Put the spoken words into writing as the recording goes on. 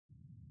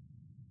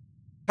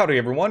Howdy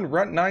everyone,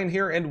 Runt9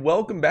 here, and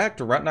welcome back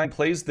to Runt9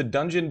 Plays the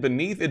Dungeon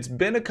Beneath. It's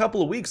been a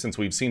couple of weeks since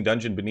we've seen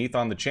Dungeon Beneath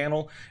on the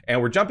channel,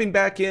 and we're jumping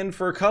back in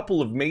for a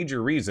couple of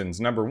major reasons.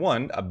 Number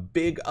one, a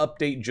big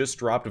update just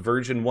dropped,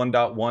 version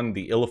 1.1,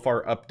 the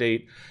Illifar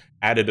update,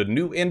 added a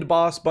new end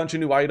boss, bunch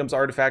of new items,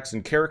 artifacts,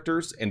 and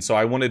characters, and so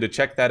I wanted to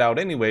check that out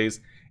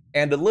anyways.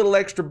 And a little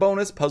extra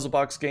bonus,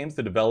 Puzzlebox Games,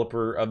 the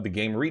developer of the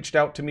game, reached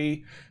out to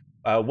me,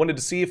 wanted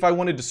to see if I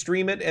wanted to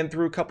stream it, and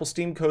threw a couple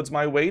Steam codes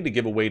my way to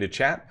give away to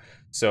chat.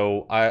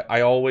 So I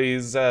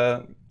always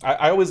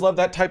love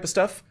that type of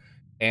stuff,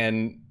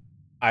 and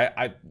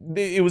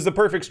it was the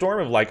perfect storm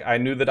of, like, I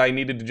knew that I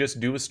needed to just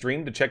do a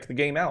stream to check the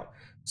game out.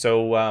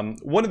 So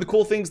one of the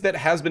cool things that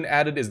has been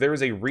added is there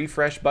is a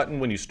refresh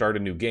button when you start a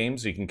new game,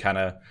 so you can kind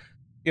of,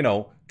 you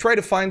know, try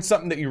to find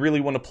something that you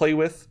really want to play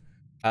with.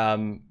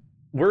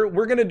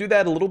 We're going to do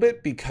that a little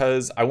bit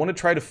because I want to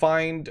try to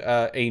find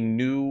a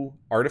new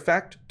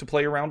artifact to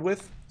play around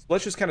with. So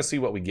let's just kind of see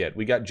what we get.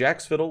 We got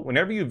Jack's Fiddle.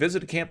 Whenever you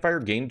visit a campfire,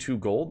 gain 2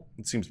 gold.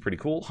 It seems pretty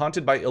cool.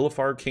 Haunted by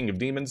Illifar, King of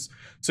Demons.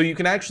 So you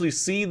can actually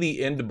see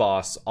the end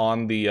boss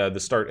on the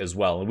start as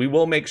well. And we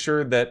will make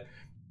sure that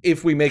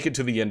if we make it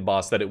to the end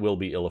boss that it will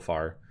be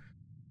Illifar.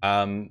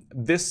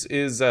 This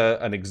is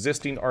an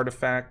existing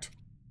artifact.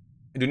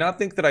 I do not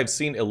think that I've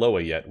seen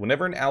Iloa yet.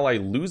 Whenever an ally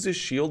loses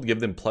shield, give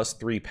them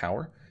 +3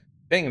 power.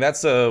 Dang,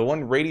 that's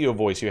one radio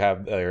voice you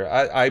have there.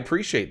 I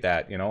appreciate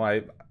that. You know,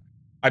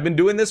 I've been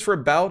doing this for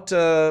about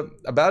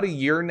a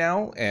year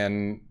now,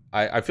 and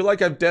I feel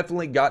like I've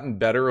definitely gotten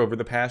better over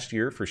the past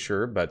year for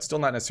sure, but still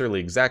not necessarily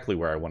exactly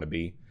where I want to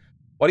be.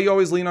 Why do you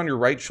always lean on your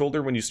right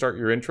shoulder when you start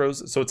your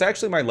intros? So it's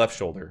actually my left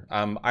shoulder.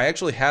 I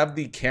actually have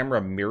the camera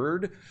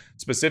mirrored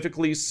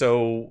specifically,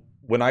 so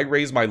when I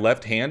raise my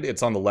left hand,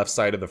 it's on the left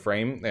side of the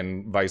frame,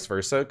 and vice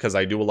versa, because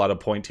I do a lot of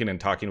pointing and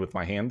talking with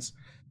my hands.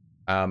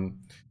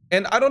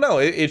 And I don't know,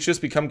 it's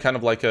just become kind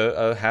of like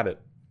a habit.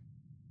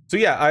 So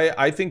yeah,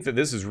 I think that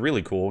this is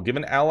really cool. Give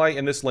an ally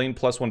in this lane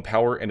 +1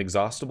 power and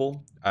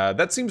exhaustible.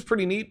 That seems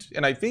pretty neat,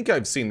 and I think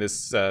I've seen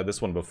this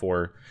one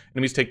before.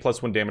 Enemies take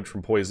 +1 damage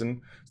from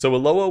poison. So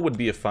Iloa would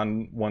be a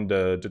fun one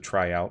to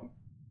try out.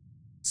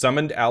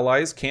 Summoned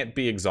allies can't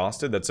be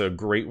exhausted. That's a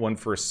great one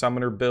for a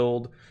summoner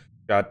build.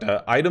 Got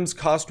items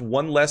cost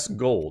 1 less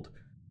gold.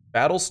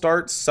 Battle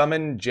starts,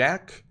 summon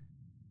Jack,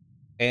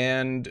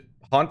 and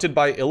Haunted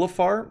by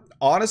Illifar.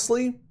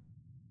 Honestly,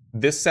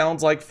 this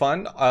sounds like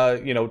fun.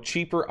 You know,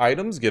 cheaper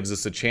items gives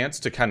us a chance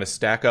to kind of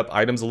stack up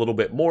items a little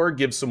bit more,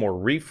 give some more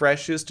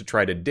refreshes to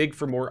try to dig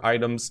for more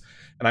items.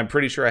 And I'm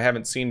pretty sure I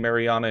haven't seen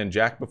Mariana and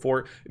Jack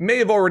before. It may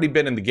have already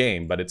been in the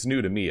game, but it's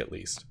new to me at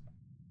least.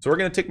 So we're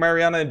going to take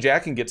Mariana and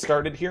Jack and get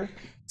started here.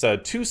 It's a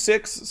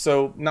 2/6,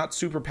 so not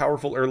super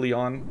powerful early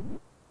on.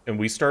 And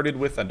we started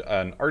with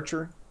an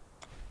archer.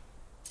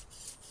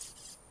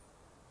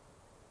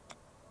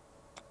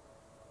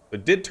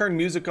 It did turn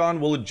music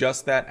on. We'll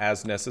adjust that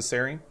as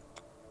necessary.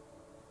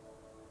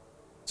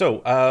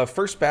 So,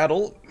 first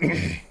battle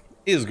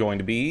is going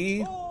to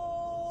be...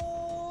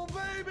 Oh,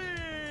 baby!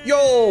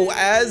 Yo,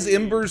 As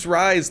Embers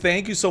Rise,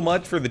 thank you so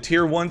much for the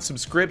tier 1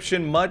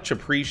 subscription. Much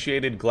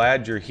appreciated.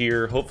 Glad you're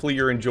here. Hopefully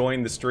you're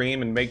enjoying the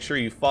stream, and make sure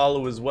you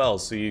follow as well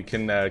so you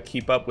can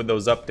keep up with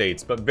those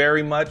updates. But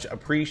very much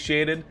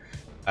appreciated.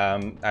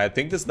 I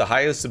think this is the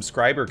highest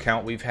subscriber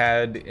count we've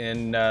had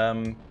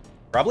in...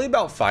 probably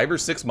about 5 or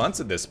 6 months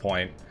at this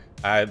point.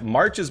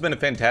 March has been a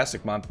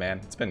fantastic month, man.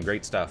 It's been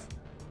great stuff.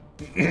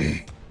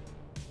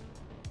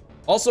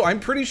 Also, I'm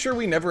pretty sure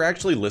we never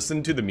actually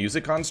listened to the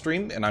music on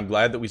stream, and I'm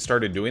glad that we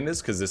started doing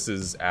this because this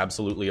is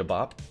absolutely a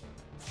bop.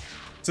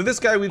 So this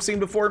guy we've seen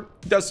before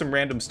does some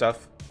random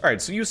stuff. All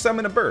right, so you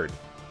summon a bird.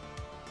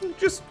 You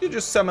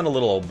just summon a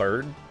little old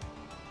bird.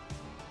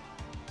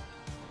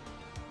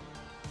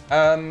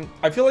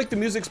 I feel like the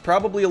music's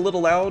probably a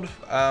little loud.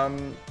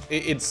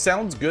 It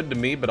sounds good to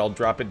me, but I'll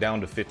drop it down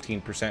to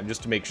 15%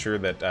 just to make sure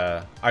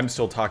that I'm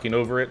still talking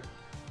over it.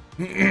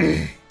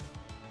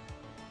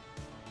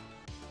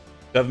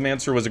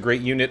 Dovemancer was a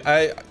great unit.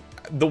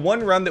 The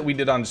one run that we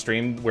did on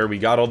stream where we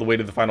got all the way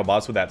to the final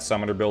boss with that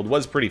summoner build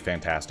was pretty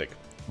fantastic.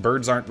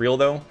 Birds aren't real,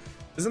 though.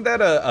 Isn't that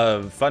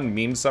a fun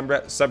meme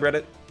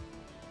subreddit?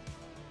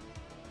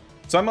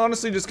 So I'm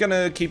honestly just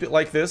gonna keep it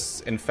like this.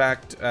 In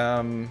fact,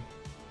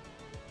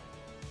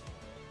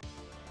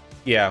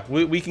 yeah,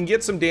 we can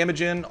get some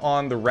damage in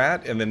on the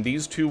rat, and then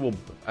these two will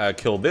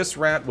kill this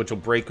rat, which will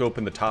break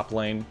open the top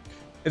lane.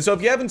 And so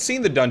if you haven't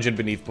seen the Dungeon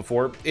Beneath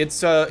before,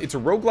 it's a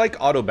roguelike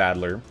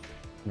auto-battler,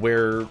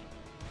 where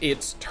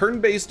it's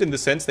turn-based in the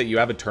sense that you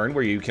have a turn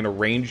where you can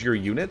arrange your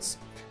units,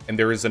 and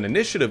there is an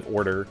initiative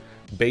order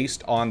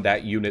based on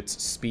that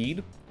unit's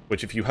speed,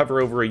 which if you hover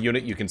over a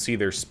unit, you can see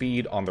their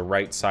speed on the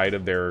right side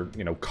of their,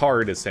 you know,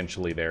 card,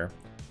 essentially there.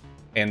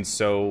 And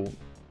so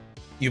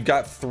you've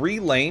got 3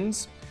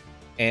 lanes,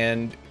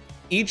 and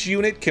each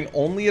unit can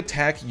only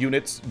attack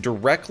units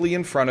directly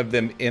in front of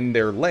them in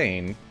their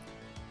lane,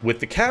 with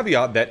the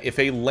caveat that if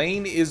a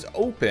lane is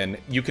open,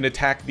 you can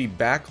attack the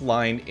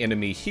backline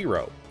enemy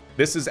hero.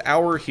 This is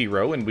our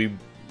hero, and we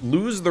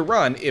lose the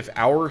run if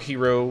our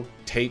hero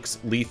takes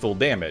lethal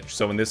damage.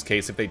 So in this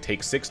case, if they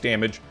take 6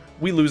 damage,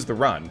 we lose the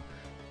run.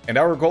 And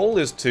our goal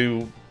is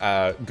to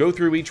go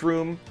through each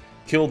room,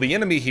 kill the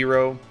enemy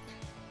hero,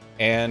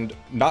 and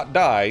not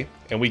die.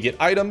 And we get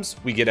items,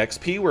 we get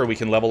XP where we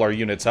can level our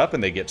units up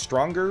and they get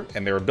stronger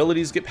and their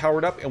abilities get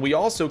powered up. And we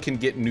also can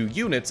get new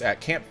units at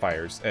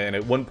campfires. And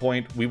at one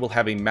point, we will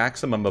have a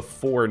maximum of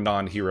 4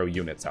 non-hero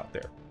units out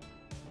there.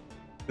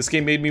 This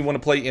game made me want to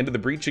play Into the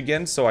Breach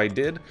again, so I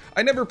did.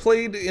 I never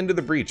played Into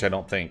the Breach, I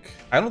don't think.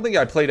 I don't think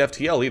I played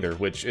FTL either,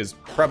 which is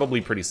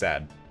probably pretty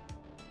sad.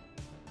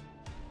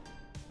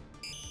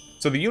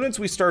 So the units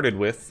we started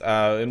with,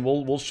 and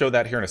we'll show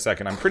that here in a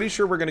second. I'm pretty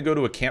sure we're going to go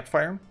to a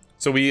campfire.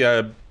 So we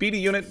beat a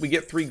unit, we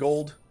get 3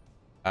 gold.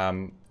 I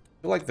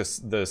feel like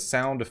the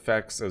sound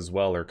effects as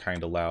well are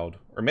kind of loud.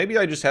 Or maybe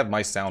I just have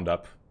my sound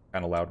up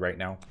kind of loud right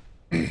now.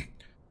 So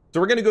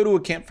we're going to go to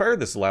a campfire.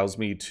 This allows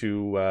me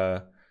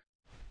to...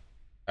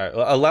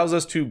 allows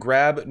us to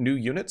grab new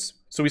units.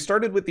 So we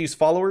started with these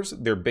followers.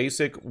 They're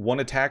basic 1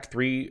 attack,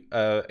 3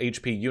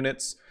 HP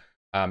units.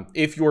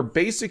 If your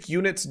basic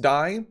units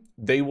die,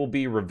 they will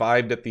be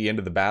revived at the end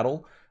of the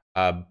battle.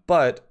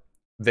 But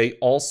they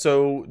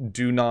also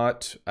do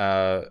not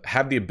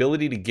have the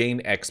ability to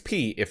gain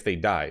XP if they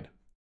died.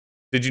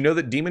 Did you know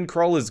that Demon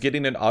Crawl is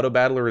getting an auto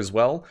battler as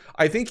well?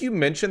 I think you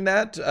mentioned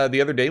that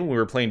the other day when we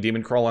were playing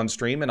Demon Crawl on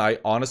stream, and I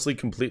honestly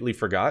completely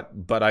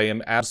forgot, but I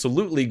am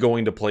absolutely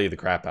going to play the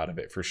crap out of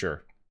it for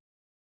sure.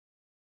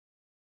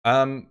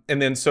 And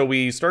then so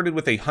we started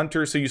with a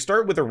hunter. So you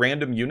start with a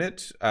random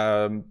unit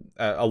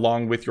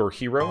along with your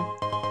hero.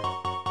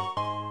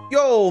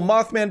 Yo,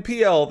 Mothman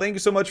PL, thank you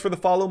so much for the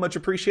follow. Much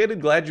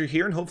appreciated. Glad you're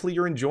here, and hopefully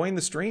you're enjoying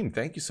the stream.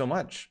 Thank you so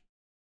much.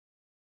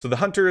 So the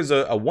hunter is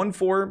a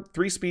 1/4,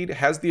 3 speed,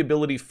 has the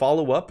ability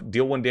follow up,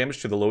 deal 1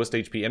 damage to the lowest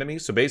HP enemy.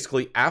 So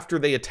basically, after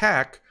they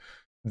attack,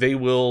 they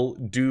will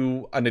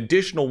do an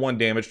additional 1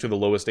 damage to the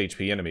lowest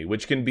HP enemy,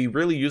 which can be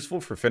really useful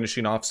for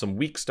finishing off some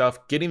weak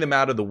stuff, getting them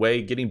out of the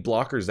way, getting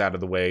blockers out of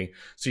the way,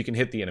 so you can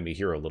hit the enemy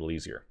hero a little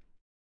easier.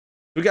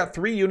 We got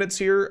 3 units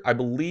here. I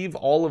believe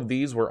all of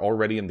these were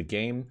already in the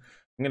game.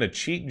 I'm going to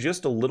cheat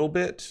just a little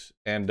bit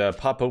and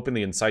pop open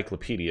the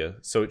encyclopedia.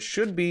 So it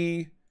should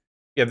be...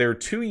 Yeah, there are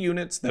 2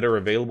 units that are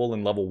available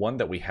in level 1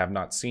 that we have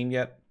not seen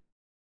yet.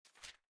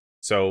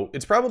 So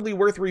it's probably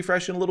worth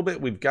refreshing a little bit.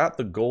 We've got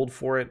the gold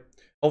for it.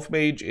 Elf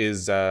Mage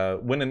is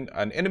when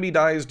an enemy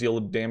dies, deal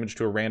damage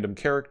to a random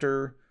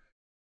character.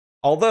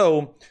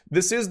 Although,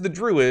 this is the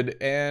Druid,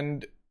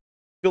 and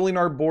filling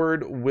our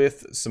board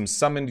with some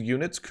summoned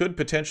units could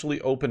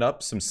potentially open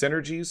up some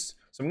synergies.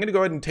 So I'm going to go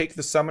ahead and take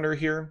the Summoner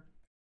here,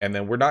 and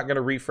then we're not going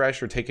to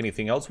refresh or take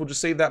anything else. We'll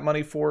just save that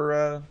money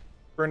for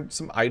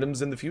some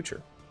items in the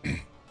future.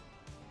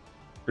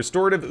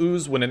 Restorative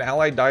Ooze, when an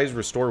ally dies,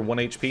 restore 1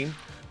 HP.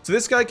 So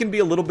this guy can be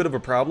a little bit of a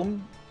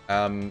problem.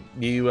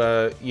 You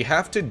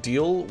have to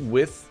deal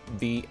with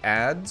the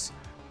ads,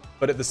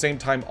 but at the same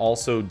time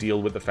also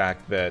deal with the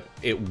fact that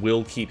it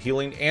will keep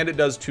healing, and it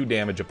does 2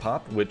 damage a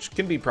pop, which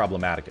can be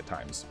problematic at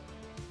times.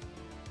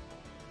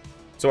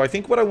 So I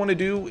think what I want to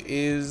do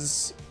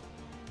is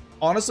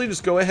honestly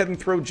just go ahead and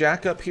throw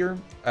Jack up here,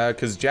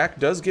 because Jack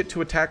does get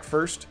to attack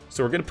first.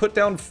 So we're going to put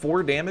down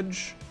 4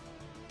 damage.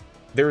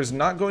 There is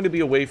not going to be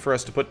a way for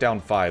us to put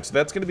down 5, so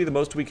that's going to be the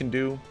most we can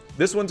do.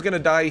 This one's going to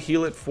die,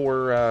 heal it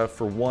for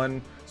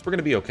 1, so we're going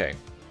to be okay.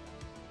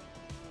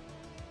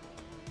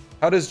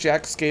 How does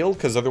Jack scale?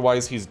 Because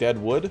otherwise he's dead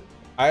wood.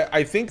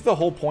 I think the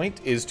whole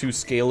point is to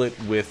scale it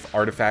with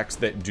artifacts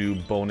that do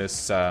bonus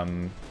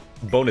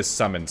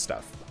summon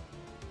stuff.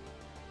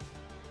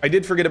 I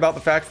did forget about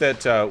the fact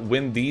that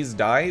when these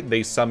die,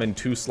 they summon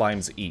 2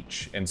 slimes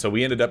each, and so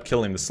we ended up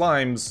killing the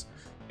slimes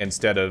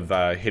instead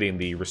of hitting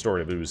the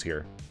restorative ooze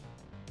here.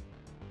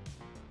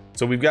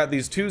 So we've got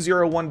these 2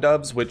 0/1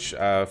 doves, which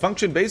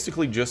function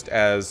basically just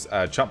as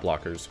chump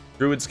blockers.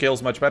 Druid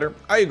scales much better.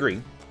 I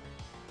agree.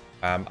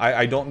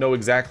 I don't know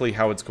exactly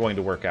how it's going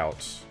to work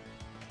out.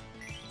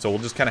 So we'll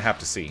just kind of have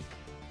to see.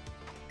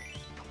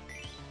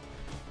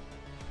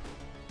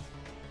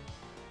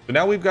 So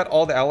now we've got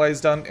all the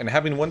allies done, and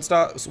having one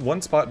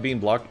spot being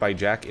blocked by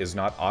Jack is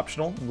not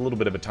optional. A little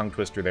bit of a tongue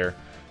twister there.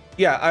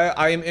 Yeah,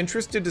 I am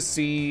interested to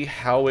see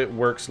how it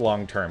works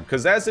long term,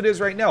 because as it is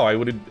right now, I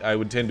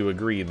would tend to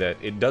agree that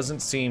it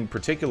doesn't seem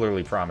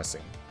particularly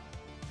promising.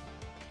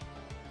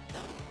 So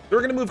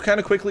we're going to move kind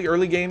of quickly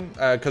early game,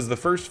 because the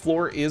first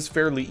floor is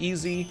fairly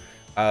easy.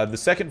 The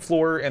second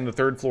floor and the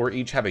third floor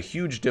each have a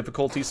huge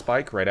difficulty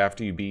spike right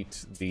after you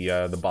beat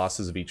the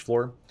bosses of each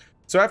floor.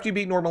 So after you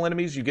beat normal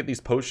enemies, you get these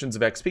potions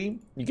of XP.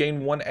 You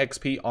gain 1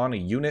 XP on a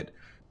unit.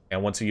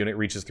 And once a unit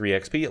reaches 3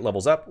 XP, it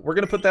levels up. We're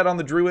going to put that on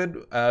the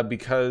Druid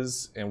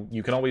because, and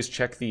you can always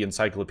check the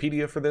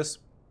encyclopedia for this.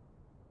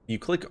 You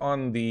click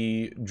on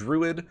the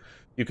Druid,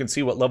 you can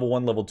see what level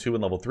 1, level 2,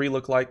 and level 3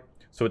 look like.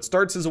 So it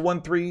starts as a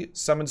 1/3,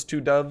 summons 2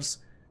 doves,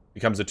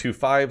 becomes a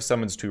 2/5,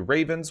 summons 2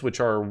 ravens,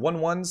 which are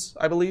 1/1s,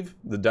 I believe.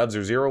 The doves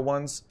are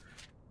 0/1s.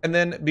 And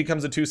then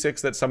becomes a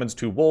 2/6 that summons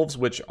 2 wolves,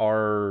 which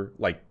are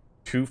like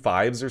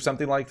 2/5s or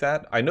something like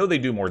that. I know they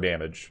do more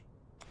damage.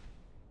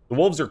 The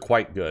wolves are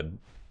quite good.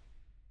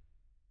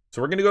 So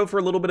we're going to go for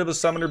a little bit of a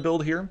summoner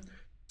build here.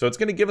 So it's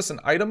going to give us an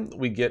item.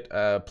 We get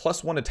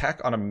 +1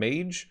 attack on a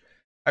mage.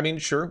 I mean,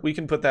 sure, we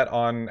can put that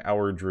on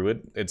our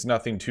druid. It's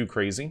nothing too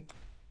crazy.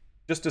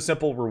 Just a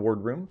simple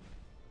reward room.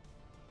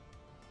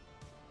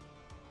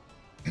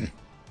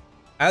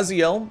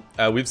 Aziel,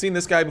 we've seen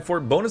this guy before.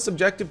 Bonus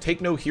objective,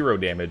 take no hero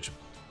damage.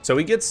 So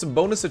he gets some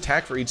bonus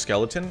attack for each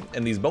skeleton,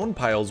 and these bone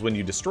piles, when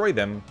you destroy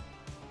them,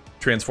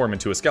 transform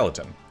into a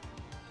skeleton.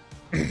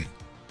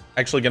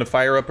 Actually going to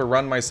fire up a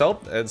run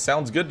myself. It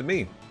sounds good to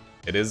me.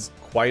 It is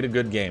quite a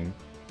good game.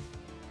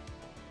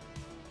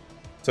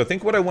 So I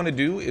think what I want to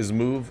do is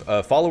move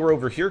a follower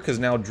over here, because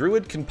now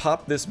Druid can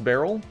pop this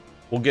barrel.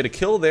 We'll get a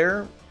kill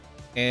there,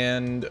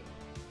 and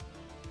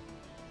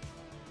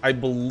I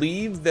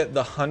believe that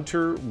the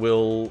Hunter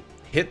will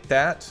hit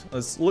that.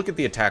 Let's look at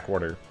the attack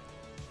order.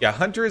 Yeah,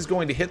 Hunter is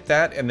going to hit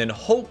that, and then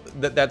hope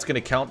that that's going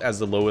to count as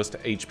the lowest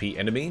HP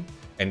enemy,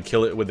 and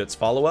kill it with its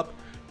follow-up.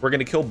 We're going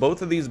to kill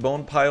both of these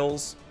bone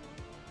piles,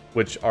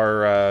 which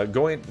are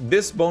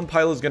this bone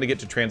pile is going to get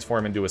to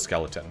transform into a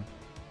skeleton.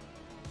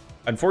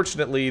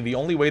 Unfortunately, the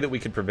only way that we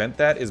could prevent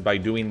that is by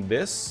doing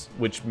this,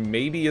 which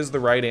maybe is the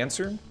right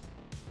answer.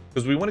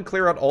 Because we want to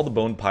clear out all the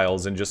bone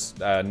piles and just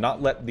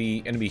not let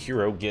the enemy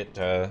hero get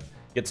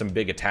some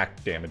big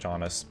attack damage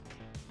on us.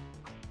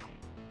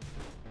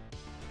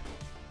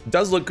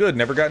 Does look good.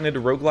 Never gotten into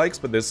roguelikes,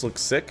 but this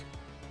looks sick.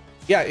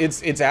 Yeah,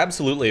 it's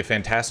absolutely a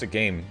fantastic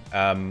game.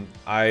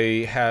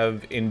 I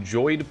have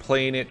enjoyed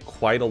playing it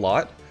quite a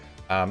lot.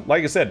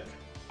 Like I said,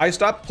 I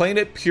stopped playing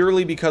it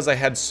purely because I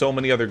had so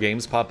many other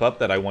games pop up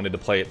that I wanted to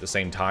play at the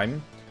same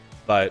time.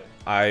 But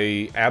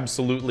I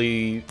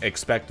absolutely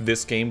expect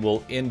this game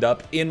will end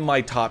up in my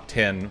top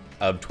 10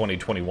 of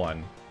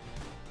 2021.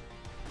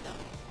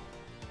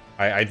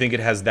 I think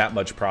it has that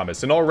much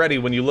promise. And already,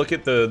 when you look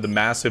at the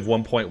massive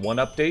 1.1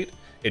 update,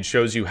 it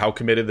shows you how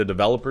committed the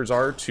developers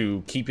are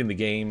to keeping the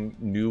game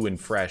new and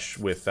fresh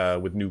with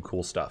new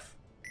cool stuff.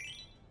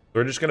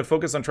 We're just going to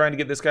focus on trying to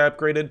get this guy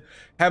upgraded.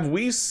 Have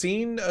we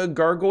seen a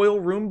gargoyle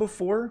room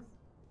before?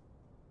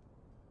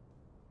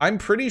 I'm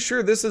pretty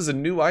sure this is a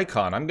new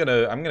icon. I'm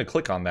gonna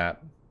click on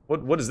that.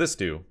 What does this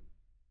do?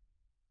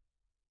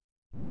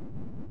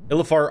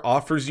 Illifar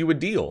offers you a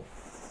deal.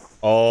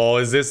 Oh,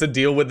 is this a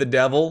deal with the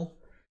devil?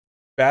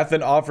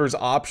 Bathan offers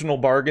optional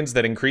bargains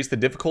that increase the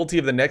difficulty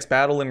of the next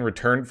battle in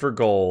return for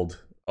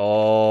gold.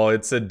 Oh,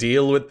 it's a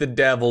deal with the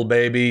devil,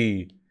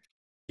 baby.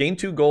 Gain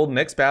 2 gold,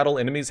 next battle,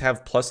 enemies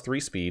have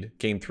 +3 speed.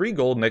 Gain 3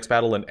 gold, next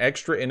battle, an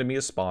extra enemy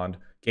is spawned.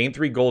 Gain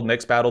 3 gold,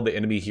 next battle, the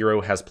enemy hero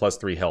has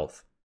 +3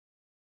 health.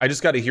 I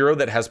just got a hero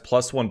that has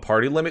 +1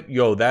 party limit.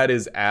 Yo, that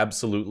is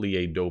absolutely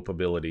a dope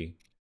ability.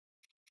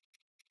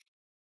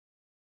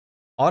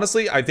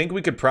 Honestly, I think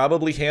we could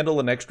probably handle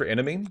an extra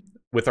enemy.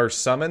 With our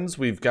summons,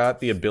 we've got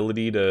the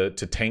ability to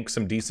tank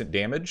some decent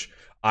damage.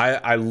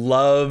 I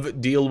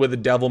love deal with the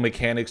devil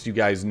mechanics. You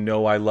guys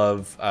know I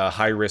love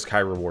high risk, high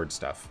reward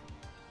stuff.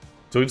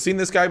 So we've seen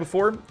this guy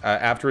before.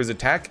 After his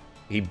attack,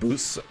 he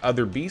boosts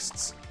other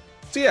beasts.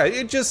 So yeah,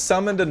 it just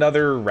summoned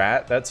another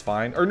rat. That's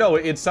fine. Or no,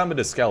 it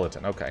summoned a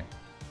skeleton. Okay.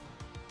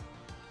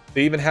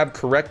 They even have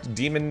correct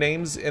demon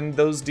names in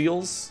those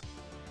deals.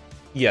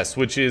 Yes,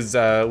 which is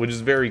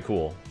very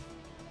cool.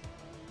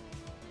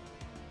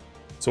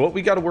 So what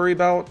we got to worry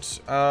about?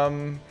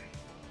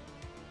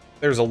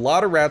 There's a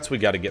lot of rats we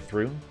got to get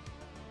through.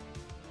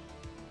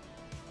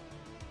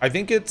 I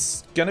think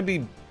it's gonna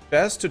be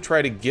best to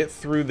try to get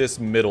through this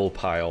middle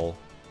pile.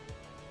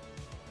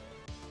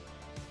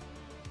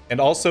 And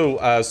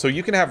also, so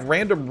you can have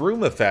random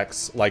room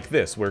effects like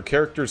this, where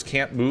characters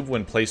can't move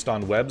when placed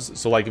on webs.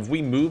 So like if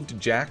we moved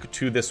Jack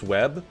to this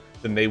web,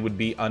 then they would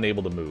be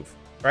unable to move.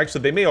 Or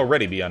actually, they may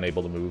already be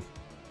unable to move.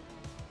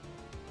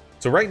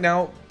 So right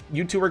now,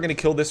 you two are going to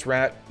kill this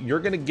rat. You're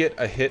going to get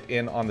a hit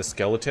in on the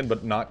skeleton,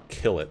 but not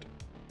kill it.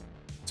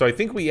 So I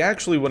think we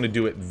actually want to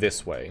do it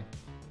this way.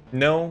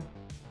 No.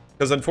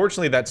 Because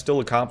unfortunately, that still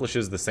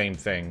accomplishes the same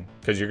thing.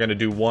 Because you're going to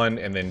do 1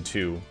 and then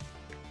 2.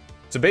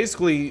 So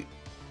basically,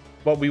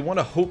 what we want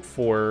to hope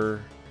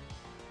for...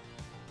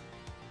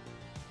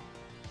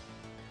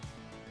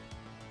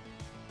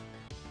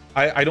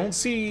 I don't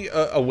see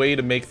a way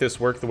to make this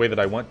work the way that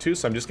I want to.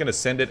 So I'm just going to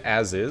send it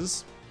as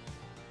is.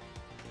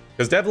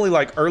 Because definitely,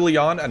 like, early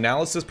on,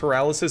 analysis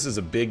paralysis is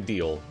a big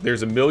deal.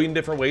 There's a million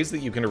different ways that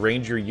you can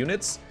arrange your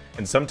units.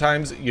 And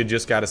sometimes you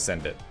just got to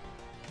send it.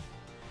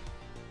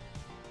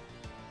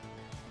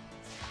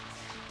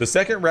 The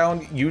second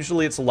round,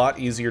 usually it's a lot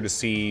easier to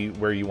see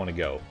where you want to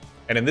go.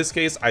 And in this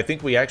case, I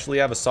think we actually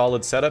have a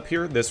solid setup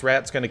here. This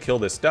rat's going to kill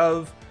this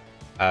dove.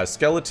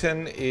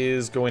 Skeleton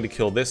is going to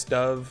kill this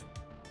dove.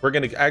 We're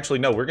going to... Actually,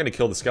 no, we're going to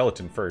kill the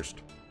skeleton first.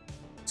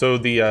 So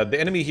the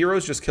enemy hero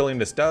is just killing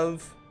this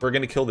dove. We're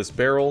going to kill this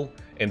barrel.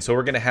 And so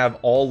we're going to have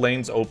all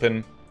lanes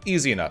open.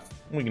 Easy enough.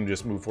 We can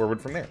just move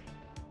forward from there.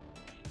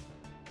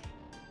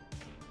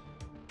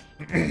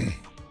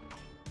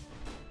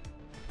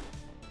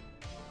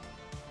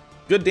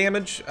 Good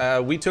damage.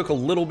 We took a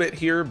little bit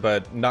here,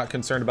 but not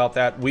concerned about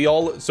that.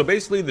 So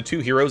basically the 2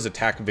 heroes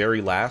attack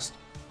very last.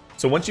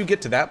 So once you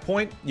get to that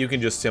point, you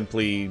can just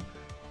simply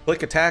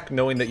click attack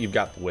knowing that you've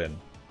got the win.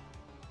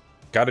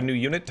 Got a new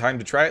unit, time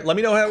to try it. Let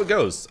me know how it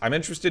goes. I'm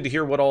interested to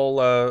hear what all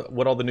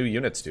the new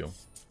units do.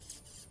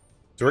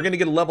 So we're going to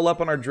get a level up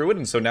on our druid,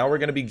 and so now we're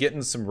going to be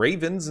getting some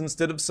ravens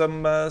instead of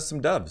some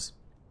doves.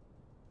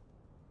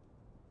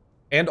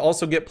 And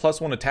also get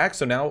 +1 attack,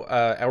 so now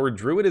our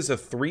druid is a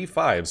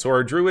 3/5. So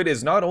our druid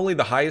is not only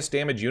the highest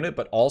damage unit,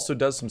 but also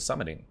does some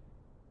summoning.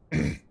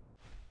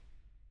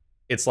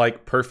 It's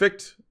like,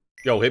 perfect.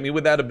 Yo, hit me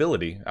with that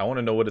ability. I want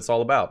to know what it's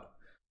all about.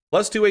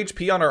 +2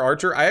 HP on our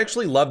archer. I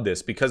actually love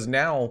this because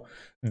now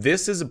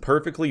this is a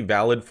perfectly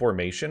valid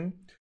formation.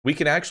 We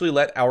can actually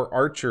let our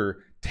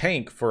archer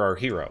tank for our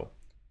hero.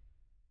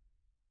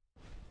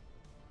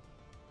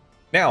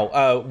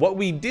 Now, what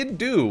we did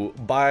do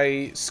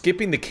by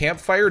skipping the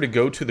campfire to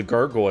go to the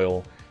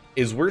gargoyle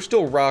is we're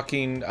still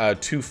rocking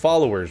 2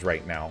 followers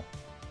right now.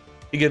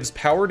 He gives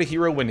power to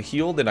hero when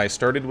healed, and I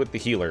started with the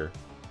healer.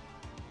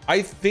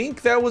 I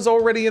think that was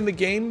already in the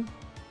game.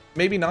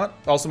 Maybe not.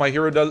 Also, my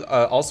hero does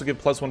also give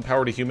 +1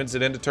 power to humans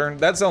at end of turn.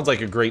 That sounds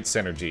like a great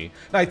synergy.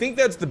 Now, I think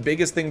that's the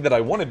biggest thing that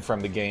I wanted from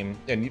the game,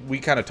 and we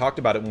kind of talked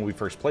about it when we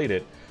first played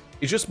it,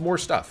 is just more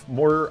stuff,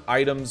 more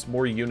items,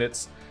 more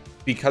units,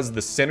 because the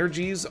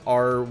synergies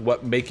are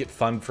what make it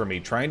fun for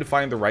me. Trying to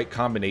find the right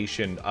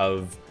combination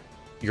of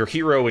your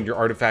hero and your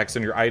artifacts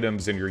and your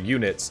items and your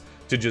units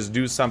to just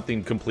do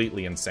something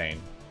completely insane.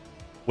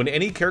 When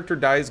any character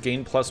dies,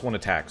 gain +1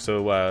 attack.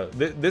 So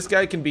this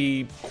guy can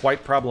be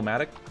quite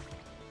problematic.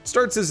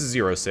 Starts as a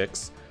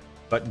 0/6,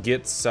 but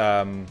gets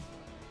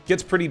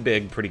pretty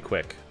big pretty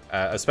quick,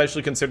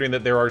 especially considering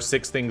that there are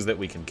 6 things that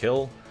we can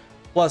kill.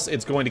 Plus,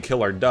 it's going to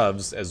kill our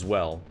doves as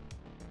well.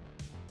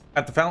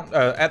 At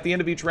the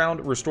end of each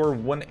round, restore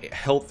 1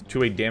 health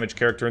to a damaged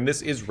character, and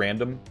this is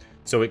random.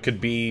 So it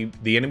could be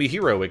the enemy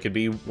hero, it could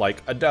be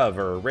like a dove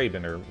or a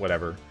raven or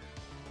whatever.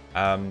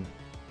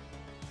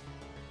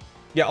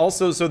 Yeah,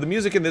 also, so the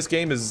music in this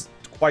game is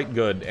quite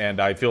good, and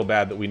I feel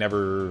bad that we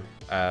never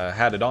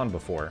had it on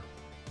before.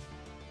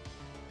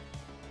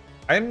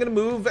 I am going to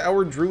move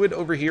our druid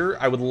over here.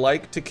 I would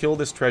like to kill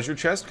this treasure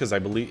chest because I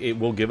believe it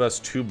will give us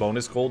 2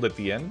 bonus gold at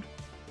the end,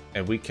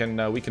 and we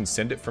can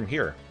send it from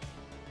here.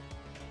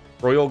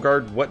 Royal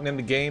Guard wasn't in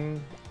the game,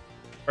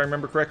 if I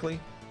remember correctly.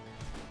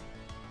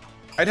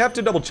 I'd have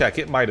to double check.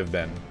 It might have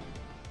been.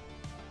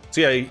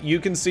 So yeah, you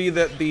can see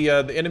that the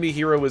enemy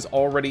hero is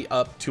already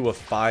up to a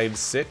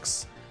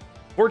 5/6.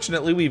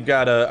 Fortunately, we've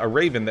got a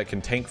raven that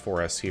can tank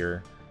for us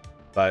here,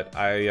 but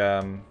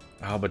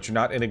but you're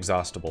not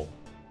inexhaustible.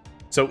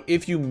 So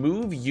if you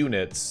move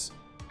units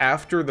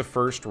after the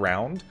first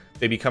round,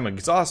 they become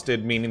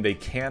exhausted, meaning they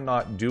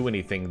cannot do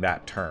anything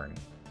that turn.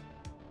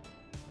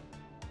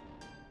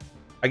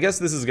 I guess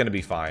this is going to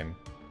be fine.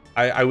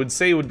 I would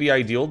say it would be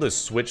ideal to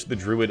switch the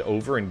druid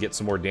over and get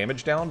some more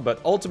damage down, but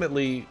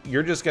ultimately,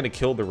 you're just going to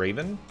kill the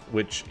raven,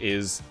 which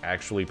is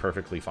actually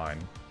perfectly fine.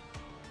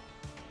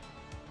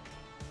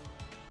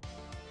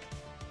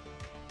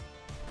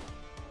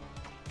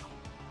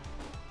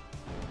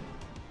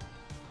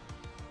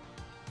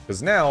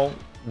 Because now,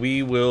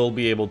 we will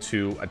be able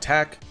to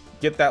attack,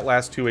 get that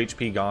last 2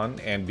 HP gone,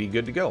 and be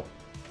good to go.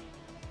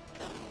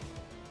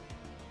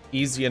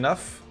 Easy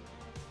enough.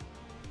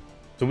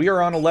 So we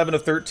are on 11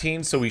 of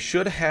 13, so we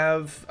should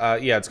have...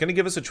 yeah, it's going to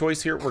give us a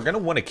choice here. We're going to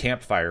want a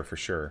campfire for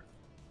sure.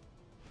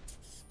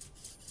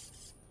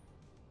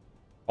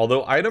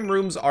 Although item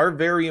rooms are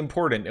very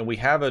important, and we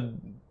have a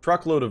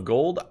truckload of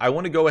gold, I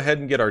want to go ahead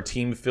and get our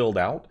team filled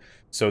out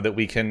so that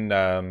we can...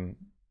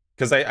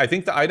 because I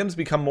think the items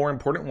become more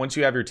important once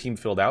you have your team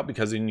filled out,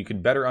 because then you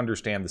can better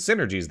understand the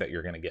synergies that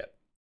you're going to get.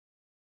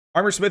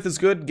 Armor Smith is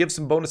good. Give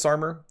some bonus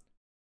armor.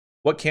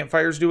 What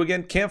campfires do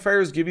again?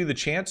 Campfires give you the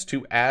chance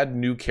to add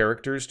new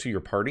characters to your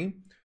party.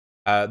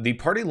 The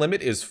party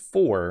limit is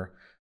 4,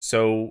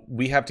 so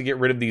we have to get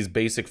rid of these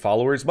basic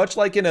followers. Much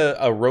like in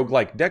a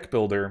roguelike deck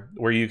builder,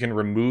 where you can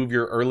remove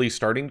your early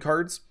starting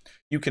cards,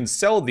 you can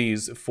sell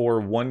these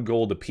for 1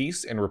 gold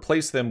apiece and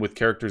replace them with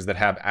characters that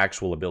have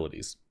actual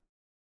abilities.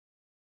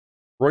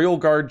 Royal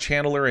Guard,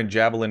 Channeler, and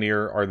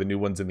Javelineer are the new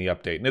ones in the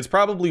update, and it's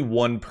probably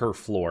 1 per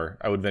floor,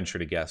 I would venture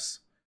to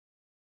guess.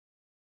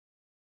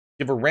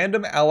 Give a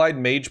random allied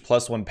mage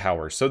 +1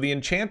 power. So the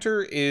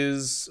enchanter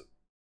is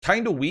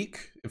kind of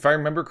weak. If I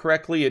remember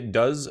correctly, it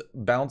does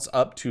bounce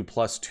up to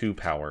 +2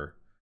 power.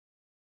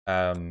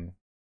 No,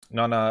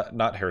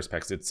 not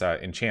Harrispex, it's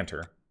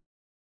enchanter.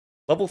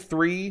 Level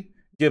 3,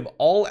 give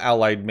all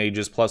allied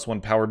mages +1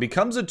 power,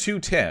 becomes a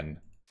 2/10.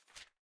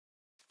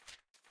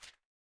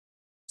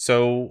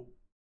 So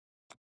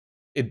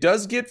it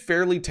does get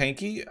fairly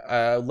tanky.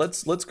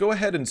 Let's go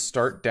ahead and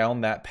start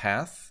down that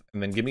path,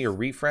 and then give me a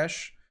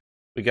refresh.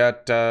 We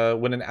got,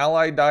 when an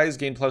ally dies,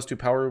 gain +2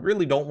 power. We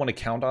really don't want to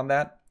count on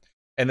that.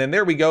 And then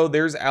there we go.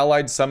 There's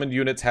allied summoned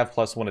units have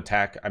 +1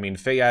 attack. I mean,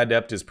 Fey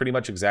Adept is pretty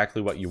much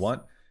exactly what you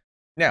want.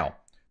 Now,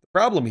 the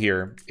problem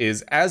here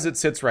is, as it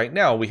sits right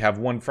now, we have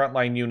 1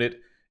 frontline unit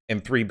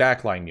and 3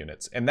 backline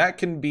units. And that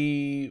can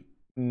be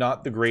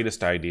not the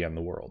greatest idea in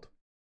the world.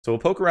 So we'll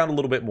poke around a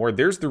little bit more.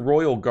 There's the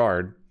Royal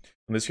Guard.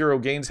 When this hero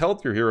gains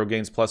health, your hero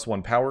gains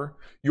 +1 power.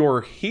 Your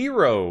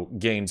hero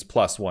gains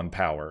 +1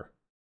 power.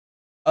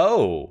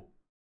 Oh.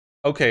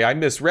 Okay, I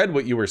misread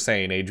what you were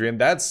saying, Adrian.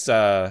 That's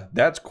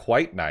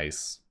quite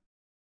nice.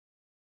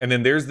 And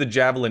then there's the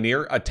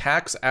Javelineer.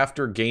 Attacks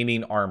after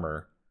gaining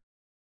armor.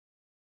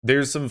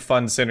 There's some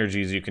fun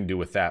synergies you can do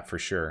with that for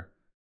sure.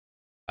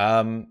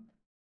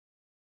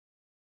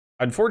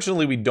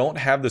 Unfortunately, we don't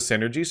have the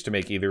synergies to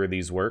make either of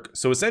these work.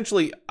 So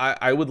essentially,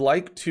 I would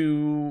like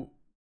to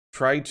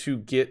try to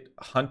get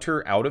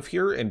Hunter out of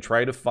here and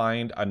try to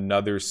find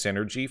another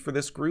synergy for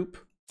this group.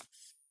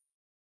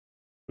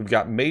 We've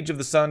got Mage of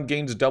the Sun,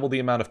 gains double the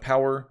amount of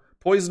power.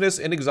 Poisonous,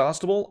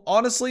 inexhaustible.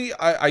 Honestly,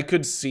 I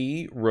could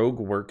see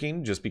Rogue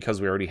working just because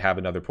we already have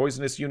another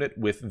Poisonous unit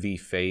with the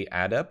Fey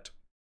Adept.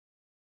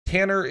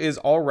 Tanner is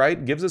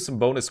alright, gives us some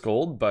bonus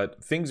gold,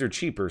 but things are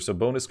cheaper, so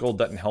bonus gold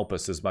doesn't help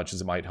us as much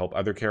as it might help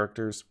other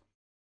characters.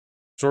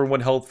 Restore 1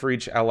 health for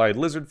each allied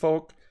lizard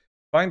folk.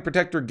 Divine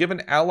Protector, give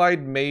an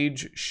allied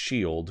mage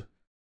shield.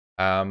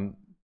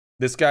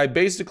 This guy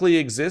basically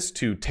exists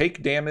to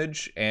take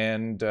damage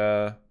and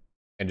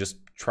just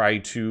try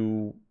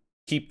to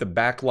keep the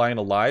back line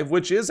alive,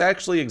 which is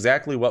actually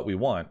exactly what we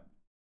want.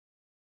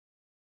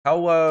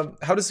 How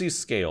does he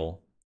scale?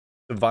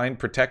 Divine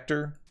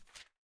Protector.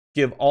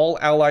 Give all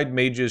allied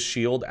mages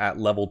shield at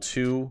level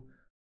 2.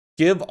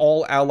 Give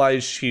all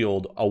allies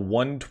shield a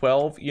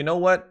 112. You know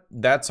what?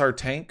 That's our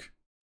tank.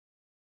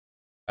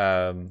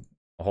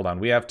 Hold on.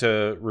 We have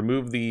to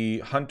remove the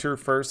Hunter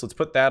first. Let's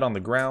put that on the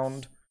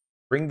ground.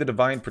 Bring the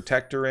Divine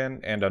Protector in.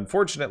 And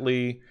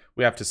unfortunately,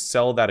 we have to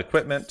sell that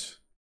equipment.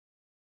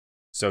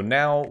 So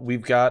now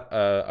we've got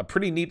a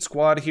pretty neat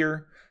squad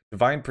here.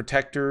 Divine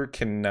Protector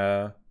can...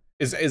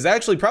 is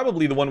actually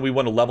probably the one we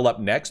want to level up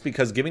next,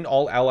 because giving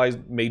all allies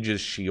mages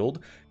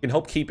shield can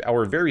help keep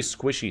our very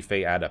squishy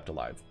Fey Adept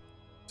alive.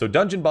 So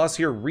dungeon boss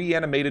here,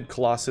 Reanimated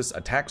Colossus,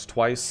 attacks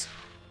twice.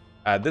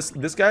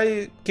 This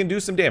guy can do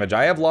some damage.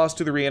 I have lost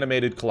to the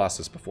Reanimated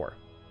Colossus before.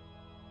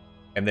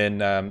 And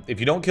then if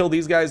you don't kill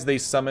these guys, they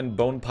summon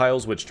bone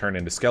piles, which turn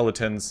into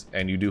skeletons,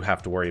 and you do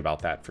have to worry about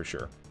that for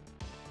sure.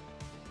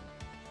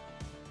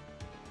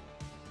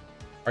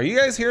 Are you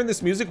guys hearing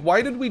this music?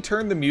 Why did we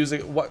turn the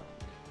music? What?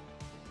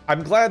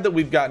 I'm glad that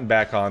we've gotten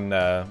back on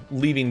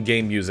leaving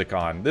game music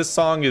on. This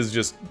song is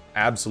just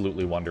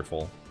absolutely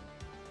wonderful.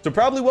 So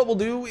probably what we'll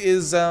do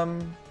is,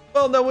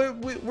 well, no,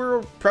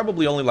 we're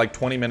probably only like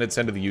 20 minutes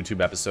into the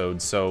YouTube episode,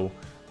 so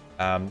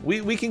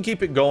we can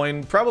keep it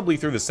going probably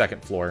through the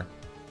second floor.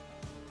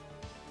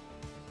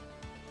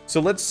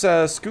 So let's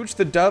scooch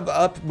the dove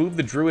up, move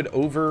the druid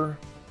over.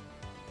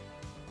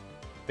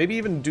 Maybe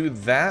even do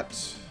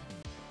that.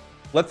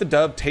 Let the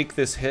dove take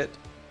this hit.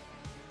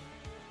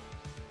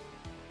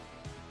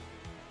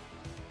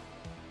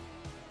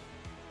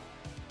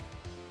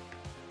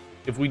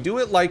 If we do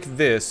it like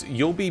this,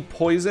 you'll be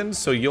poisoned,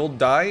 so you'll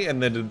die,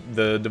 and then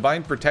the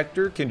Divine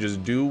Protector can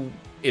just do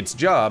its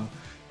job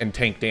and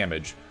tank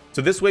damage.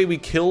 So this way we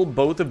kill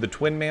both of the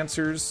Twin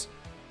Mancers,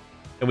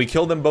 and we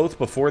kill them both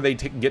before they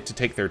get to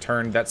take their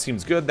turn. That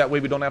seems good. That way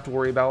we don't have to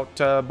worry about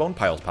bone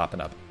piles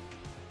popping up.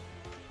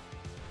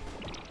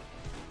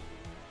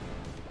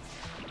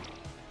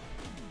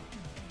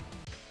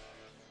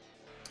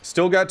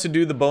 Still got to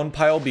do the bone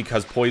pile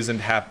because poison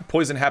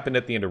happened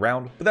at the end of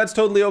round, but that's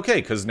totally okay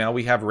because now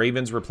we have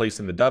ravens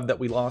replacing the dove that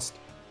we lost.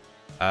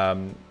 So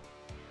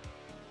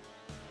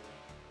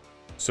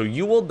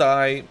you will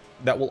die.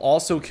 That will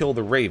also kill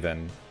the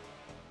raven.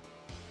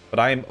 But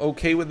I am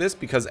okay with this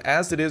because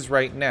as it is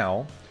right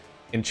now,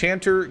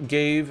 Enchanter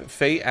gave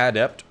Fey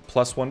Adept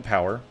 +1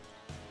 power.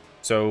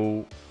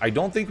 So I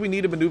don't think we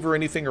need to maneuver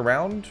anything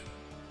around.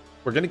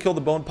 We're going to kill the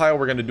bone pile.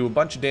 We're going to do a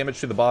bunch of damage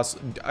to the boss.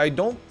 I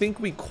don't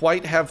think we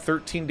quite have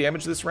 13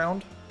 damage this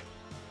round.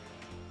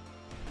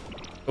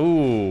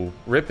 Ooh,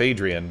 rip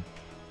Adrian.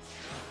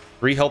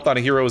 3 health on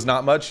a hero is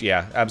not much.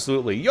 Yeah,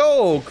 absolutely.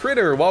 Yo,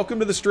 Critter, welcome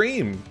to the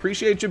stream.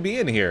 Appreciate you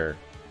being here.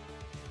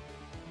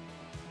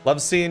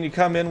 Love seeing you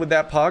come in with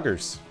that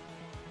poggers.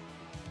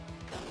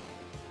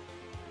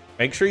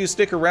 Make sure you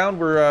stick around.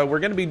 We're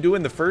going to be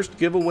doing the first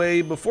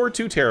giveaway before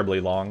too terribly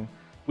long.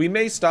 We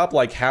may stop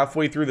like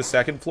halfway through the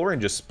second floor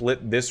and just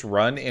split this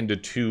run into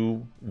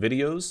 2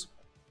 videos.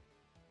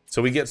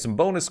 So we get some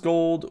bonus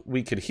gold.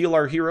 We could heal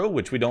our hero,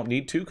 which we don't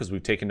need to because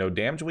we've taken no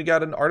damage. And we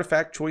got an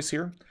artifact choice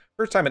here.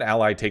 First time an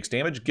ally takes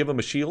damage, give them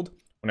a shield.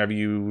 Whenever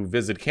you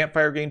visit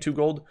Campfire, gain 2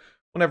 gold.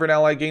 Whenever an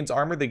ally gains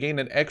armor, they gain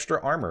an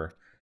extra armor.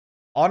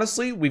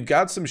 Honestly, we've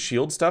got some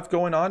shield stuff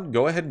going on.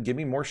 Go ahead and give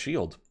me more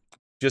shield.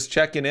 Just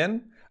checking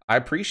in. I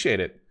appreciate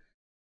it.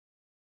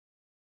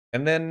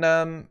 And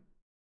then,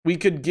 we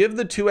could give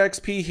the 2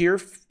 XP here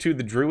to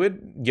the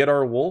druid, get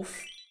our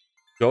wolf,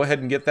 go ahead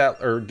and get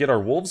that, or get our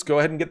wolves, go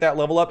ahead and get that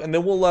level up, and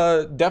then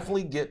we'll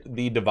definitely get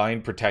the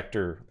Divine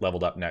Protector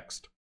leveled up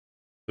next.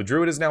 The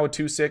druid is now a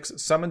 2/6,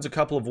 summons a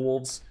couple of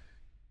wolves,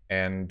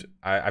 and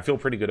I feel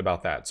pretty good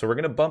about that. So we're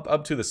going to bump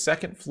up to the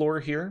second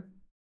floor here.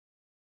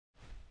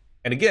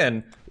 And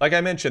again, like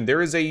I mentioned,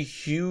 there is a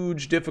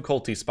huge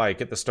difficulty spike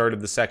at the start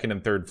of the second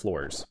and third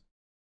floors.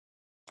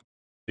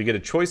 You get a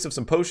choice of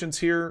some potions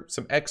here,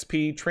 some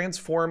XP,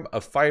 transform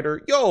a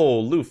fighter. Yo,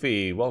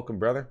 Luffy, welcome,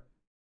 brother.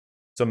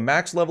 So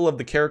max level of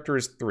the character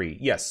is 3.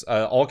 Yes,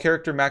 all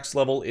character max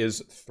level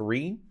is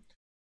 3.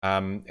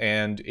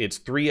 And it's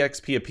 3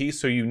 XP apiece,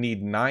 so you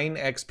need 9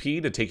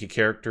 XP to take a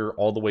character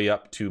all the way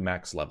up to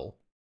max level.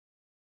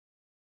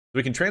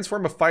 We can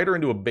transform a fighter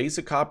into a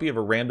basic copy of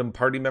a random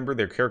party member.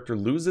 Their character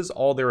loses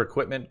all their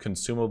equipment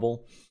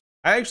consumable.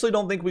 I actually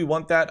don't think we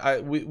want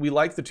that. We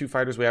like the 2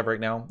 fighters we have right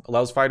now.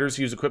 Allows fighters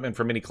to use equipment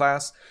from any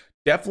class.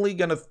 Definitely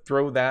going to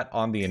throw that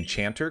on the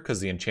Enchanter, because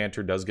the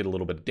Enchanter does get a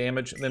little bit of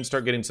damage, and then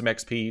start getting some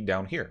XP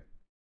down here.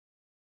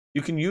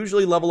 You can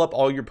usually level up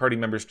all your party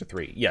members to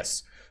 3.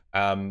 Yes.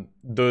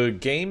 The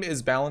game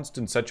is balanced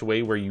in such a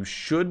way where you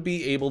should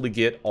be able to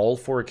get all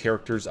 4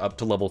 characters up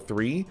to level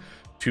 3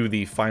 to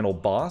the final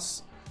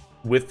boss,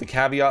 with the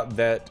caveat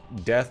that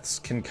deaths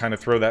can kind of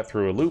throw that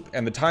through a loop,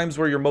 and the times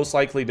where you're most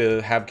likely to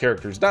have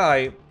characters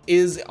die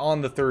is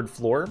on the 3rd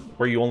floor,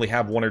 where you only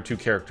have 1 or 2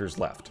 characters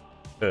left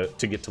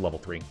to get to level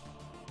 3.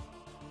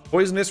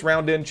 Poisonous,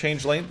 round in,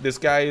 change lane. This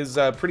guy is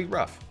pretty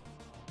rough.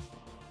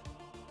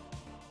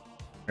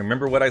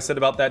 Remember what I said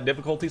about that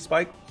difficulty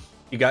spike?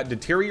 You got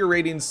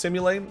Deteriorating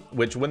Simulate,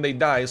 which when they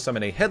die,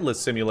 summon a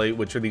Headless Simulate,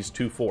 which are these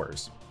 2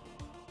 4s.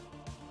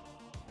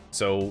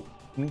 So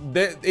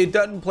it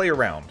doesn't play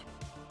around.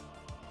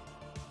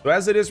 So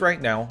as it is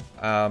right now,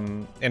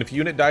 and if a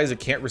unit dies,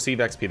 it can't receive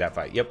XP that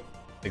fight. Yep,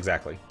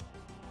 exactly.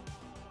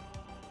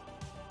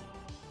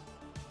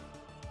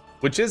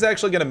 Which is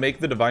actually going to make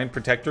the Divine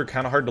Protector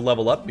kind of hard to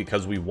level up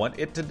because we want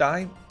it to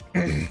die.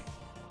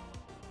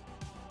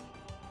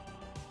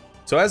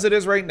 So as it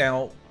is right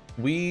now,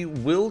 we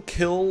will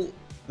kill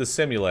the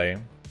Simulate,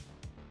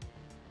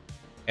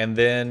 and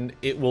then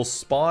it will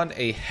spawn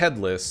a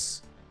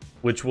Headless,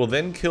 which will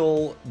then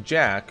kill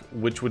Jack,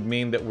 which would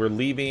mean that we're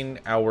leaving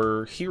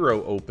our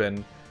hero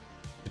open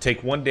to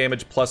take 1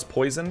 damage plus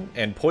poison,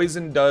 and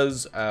poison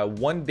does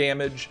 1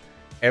 damage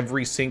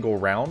every single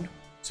round,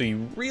 so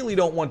you really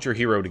don't want your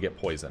hero to get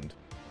poisoned.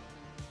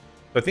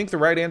 So I think the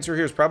right answer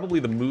here is probably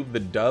to move the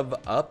Dove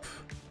up,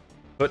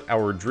 put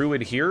our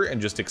Druid here,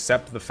 and just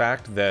accept the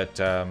fact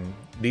that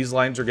these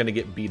lines are going to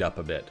get beat up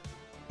a bit.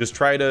 Just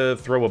try to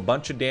throw a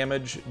bunch of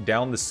damage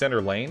down the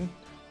center lane,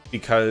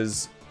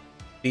 because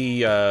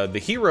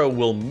the hero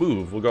will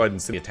move. We'll go ahead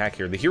and see the attack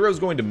here. The hero is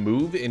going to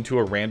move into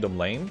a random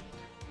lane,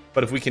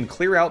 but if we can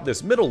clear out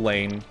this middle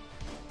lane,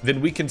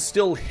 then we can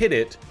still hit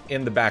it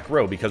in the back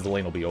row because the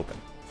lane will be open.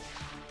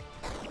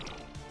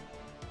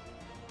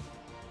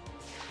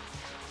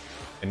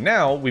 And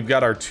now we've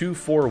got our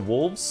 2/4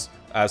 wolves.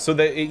 So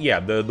that, yeah,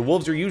 the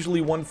wolves are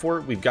usually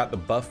 1/4. We've got the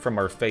buff from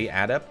our Fey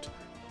Adept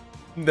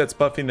that's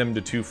buffing them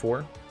to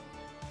 2/4.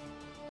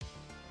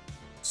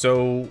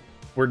 So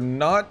we're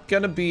not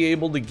going to be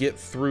able to get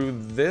through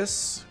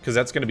this, because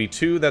that's going to be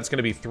 2, that's going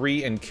to be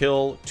 3, and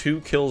kill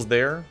 2 kills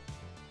there.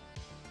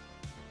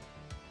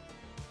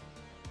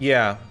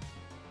 Yeah,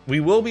 we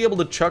will be able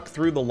to chuck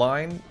through the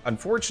line.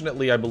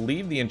 Unfortunately, I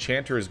believe the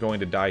Enchanter is going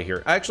to die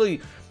here.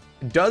 Actually,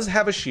 it does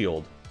have a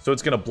shield, so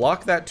it's going to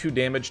block that 2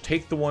 damage,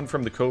 take the 1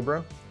 from the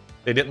Cobra.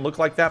 They didn't look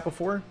like that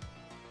before.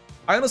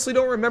 I honestly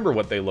don't remember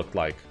what they looked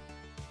like.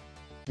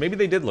 Maybe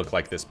they did look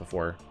like this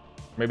before.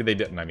 Maybe they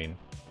didn't, I mean.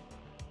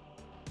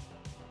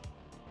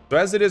 So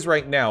as it is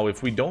right now,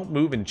 if we don't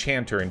move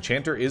Enchanter,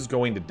 Enchanter is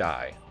going to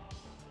die.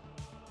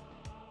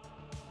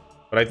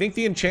 But I think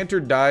the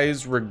Enchanter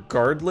dies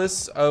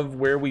regardless of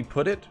where we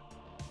put it.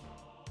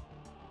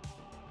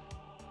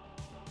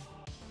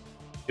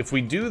 If we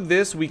do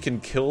this, we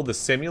can kill the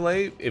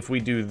Simulate. If we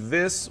do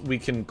this, we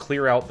can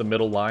clear out the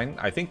middle line.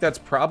 I think that's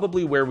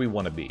probably where we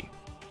want to be.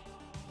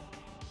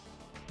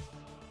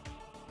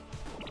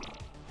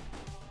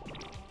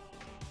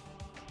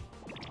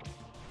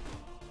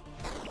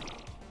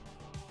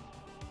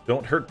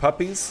 Don't hurt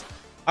puppies.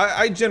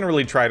 I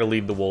generally try to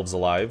leave the wolves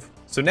alive.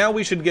 So now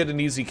we should get an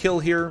easy kill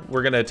here.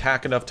 We're going to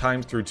attack enough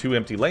times through 2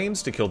 empty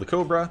lanes to kill the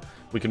Cobra.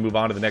 We can move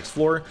on to the next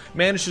floor.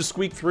 Manage to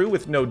squeak through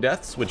with no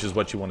deaths, which is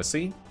what you want to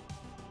see.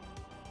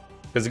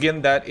 Because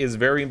again, that is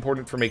very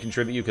important for making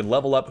sure that you can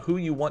level up who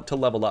you want to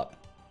level up.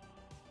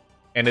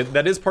 And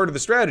that is part of the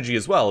strategy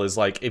as well, is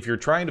like, if you're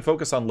trying to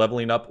focus on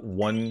leveling up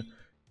one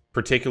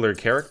particular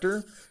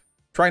character,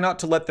 try not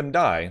to let them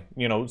die.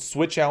 You know,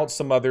 switch out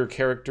some other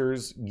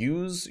characters,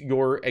 use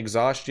your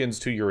exhaustions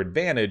to your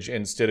advantage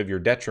instead of your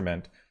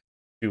detriment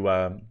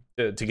to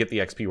get the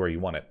XP where you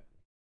want it.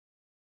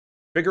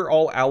 Trigger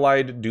all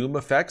allied doom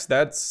effects.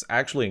 That's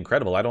actually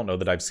incredible. I don't know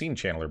that I've seen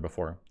Channeler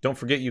before. Don't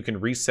forget you can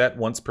reset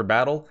once per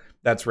battle.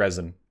 That's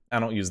resin. I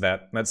don't use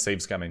that. That's save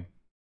scumming.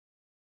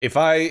 If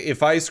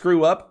I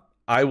screw up,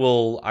 I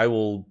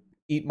will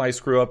eat my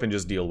screw up and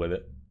just deal with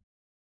it.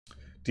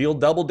 Deal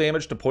double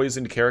damage to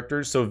poisoned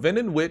characters. So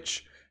Venom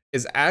Witch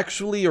is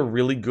actually a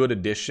really good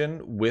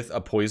addition with a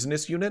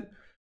poisonous unit.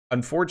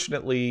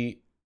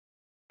 Unfortunately,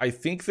 I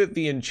think that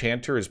the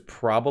Enchanter is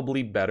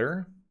probably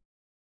better.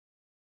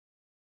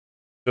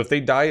 So if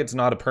they die, it's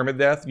not a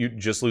permadeath. You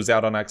just lose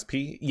out on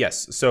XP.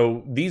 Yes,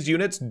 so these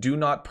units do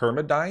not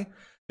permadie.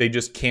 They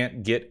just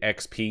can't get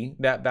XP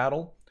that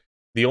battle.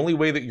 The only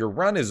way that your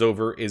run is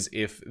over is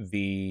if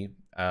the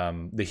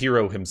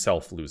hero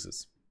himself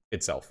loses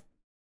itself.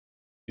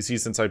 You see,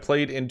 since I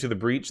played Into the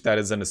Breach, that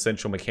is an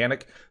essential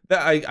mechanic.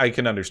 That I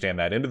can understand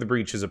that. Into the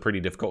Breach is a pretty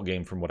difficult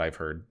game from what I've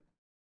heard.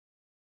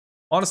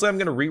 Honestly, I'm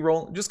going to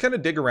reroll, just kind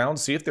of dig around,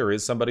 see if there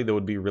is somebody that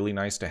would be really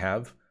nice to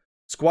have.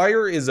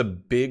 Squire is a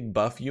big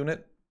buff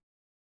unit.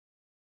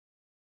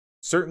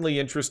 Certainly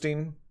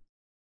interesting.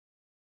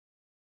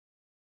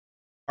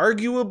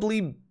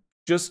 Arguably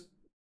just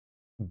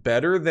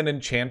better than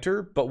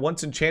Enchanter, but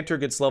once Enchanter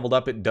gets leveled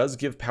up, it does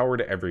give power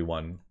to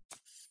everyone.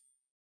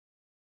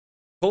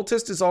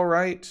 Cultist is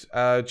alright.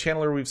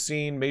 Channeler we've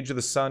seen. Mage of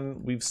the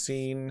Sun we've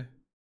seen.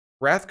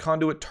 Wrath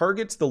Conduit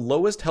targets the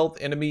lowest health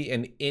enemy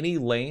in any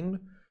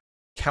lane.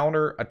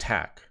 Counter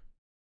attack.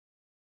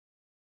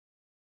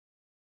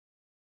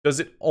 Does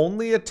it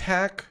only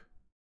attack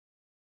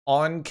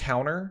on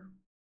counter?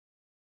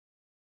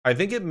 I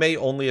think it may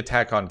only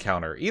attack on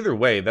counter. Either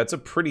way, that's a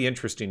pretty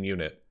interesting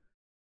unit.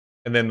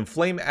 And then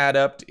Flame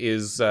Adept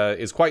is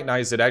quite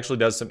nice. It actually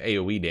does some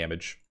AoE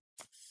damage.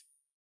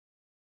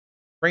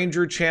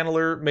 Ranger,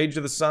 Channeler, Mage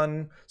of the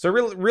Sun. So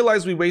I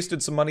realized we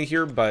wasted some money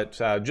here, but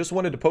just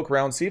wanted to poke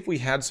around, see if we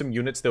had some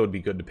units that would be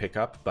good to pick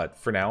up. But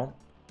for now,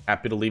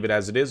 happy to leave it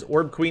as it is.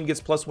 Orb Queen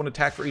gets +1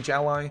 attack for each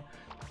ally.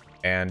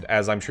 And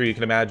as I'm sure you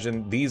can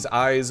imagine, these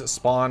eyes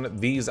spawn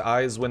these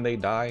eyes when they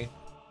die.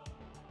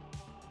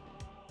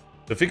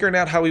 So figuring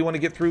out how we want to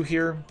get through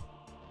here.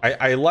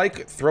 I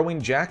like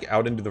throwing Jack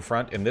out into the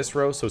front in this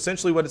row. So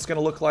essentially what it's going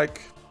to look like,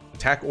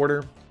 attack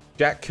order.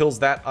 Jack kills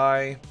that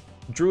eye.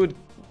 Druid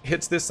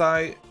hits this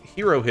eye.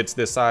 Hero hits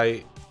this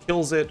eye.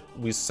 Kills it.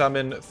 We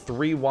summon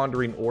 3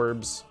 Wandering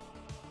Orbs.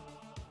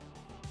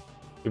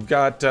 We've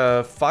got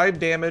 5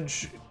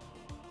 damage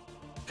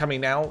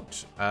coming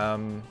out.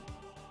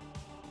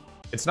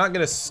 It's not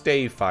going to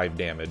stay 5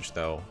 damage,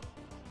 though.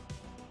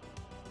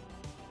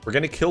 We're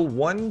going to kill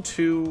 1,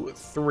 2,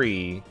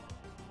 3,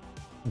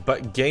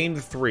 but gain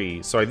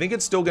 3. So I think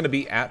it's still going to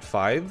be at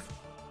 5.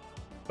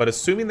 But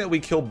assuming that we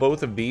kill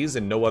both of these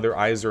and no other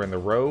eyes are in the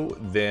row,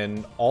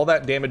 then all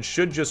that damage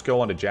should just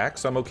go onto Jack,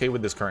 so I'm okay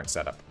with this current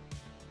setup.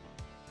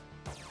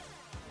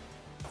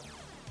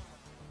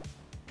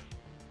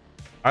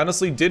 I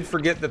honestly did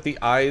forget that the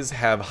eyes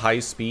have high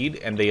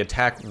speed and they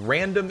attack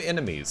random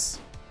enemies.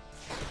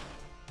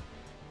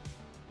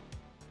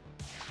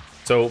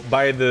 So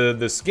by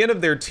the skin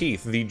of their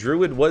teeth, the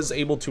druid was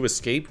able to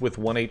escape with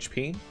 1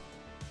 HP.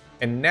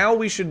 And now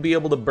we should be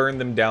able to burn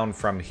them down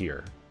from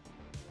here.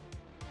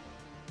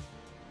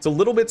 It's a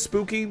little bit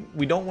spooky.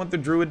 We don't want the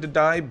druid to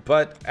die,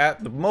 but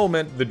at the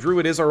moment, the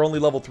druid is our only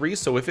level 3,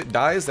 so if it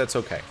dies, that's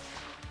okay.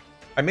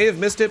 I may have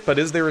missed it, but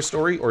is there a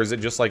story, or is it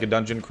just like a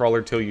dungeon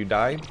crawler till you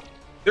die?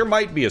 There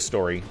might be a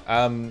story.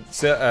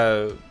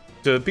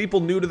 To people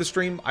new to the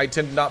stream, I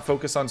tend to not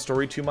focus on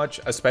story too much,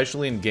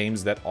 especially in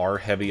games that are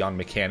heavy on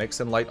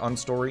mechanics and light on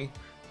story.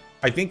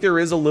 I think there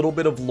is a little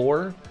bit of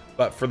lore,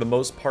 but for the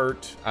most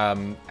part,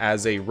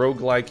 as a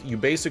roguelike, you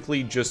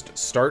basically just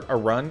start a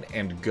run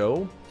and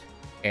go,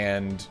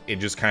 and it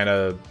just kind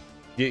of,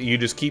 you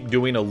just keep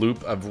doing a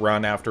loop of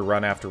run after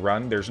run after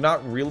run. There's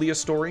not really a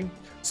story.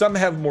 Some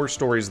have more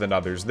stories than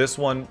others. This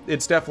one,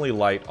 it's definitely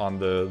light on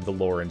the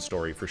lore and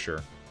story for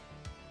sure.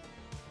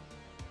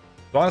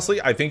 So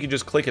honestly, I think you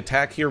just click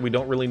attack here. We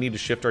don't really need to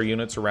shift our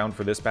units around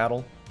for this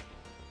battle.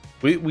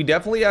 We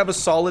definitely have a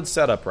solid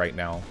setup right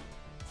now.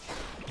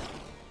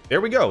 There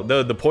we go.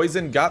 The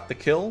poison got the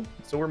kill,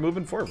 so we're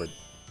moving forward.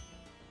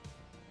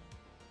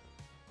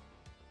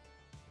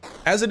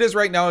 As it is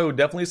right now, I would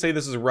definitely say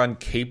this is a run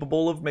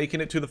capable of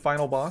making it to the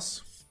final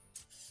boss.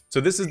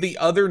 So this is the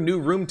other new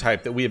room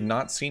type that we have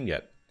not seen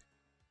yet.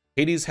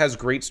 Hades has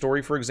great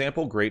story, for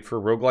example, great for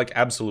roguelike,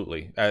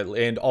 absolutely.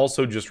 And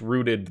also just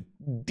rooted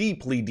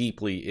deeply,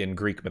 deeply in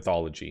Greek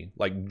mythology,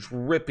 like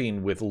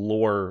dripping with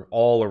lore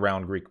all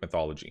around Greek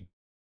mythology.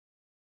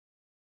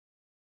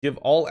 Give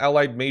all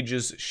allied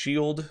mages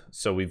shield,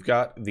 so we've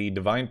got the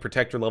Divine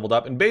Protector leveled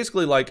up. And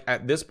basically, like,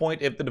 at this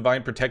point, if the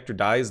Divine Protector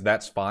dies,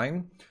 that's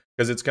fine,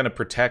 because it's going to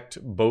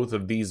protect both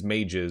of these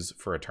mages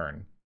for a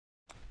turn.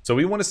 So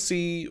we want to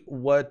see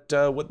what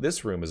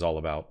this room is all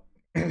about.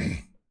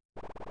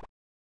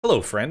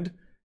 Hello, friend.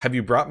 Have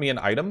you brought me an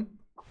item?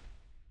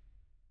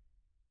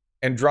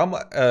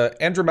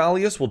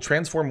 Andromalius will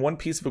transform one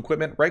piece of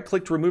equipment,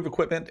 right-click to remove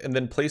equipment, and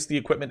then place the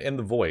equipment in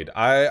the void.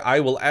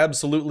 I will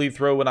absolutely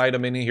throw an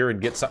item in here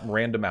and get something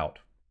random out.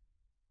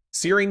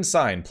 Searing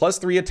Sign,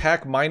 +3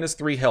 attack,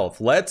 -3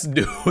 health. Let's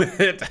do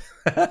it!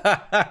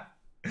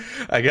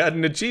 I got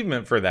an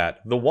achievement for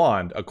that. The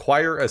Wand,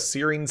 acquire a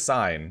Searing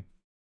Sign.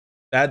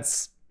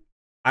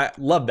 I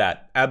love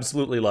that.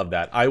 Absolutely love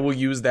that. I will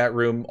use that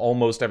room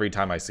almost every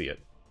time I see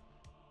it.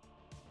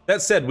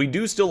 That said, we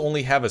do still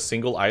only have a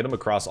single item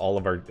across all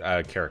of our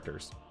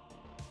characters.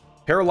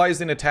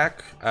 Paralyzing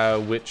attack,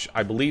 which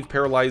I believe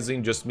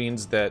paralyzing just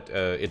means that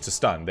it's a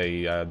stun.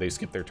 They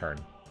skip their turn.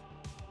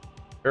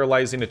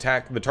 Paralyzing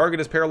attack. The target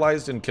is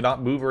paralyzed and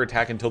cannot move or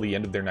attack until the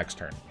end of their next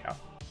turn. Yeah.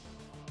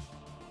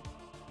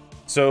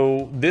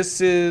 So this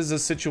is a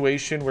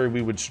situation where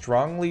we would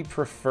strongly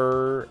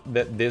prefer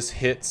that this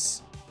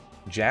hits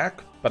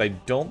Jack, but I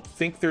don't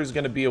think there's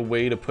going to be a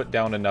way to put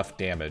down enough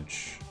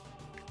damage.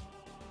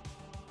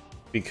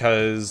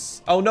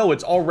 Because... oh no,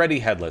 it's already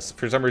headless.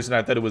 For some reason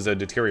I thought it was a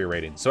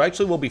deteriorating. So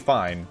actually we'll be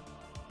fine.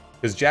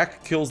 Because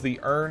Jack kills the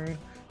urn,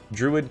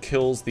 Druid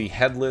kills the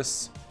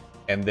headless,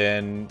 and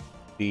then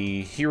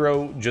the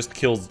hero just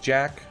kills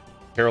Jack.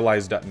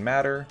 Paralyzed doesn't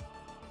matter.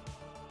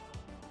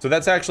 So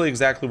that's actually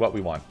exactly what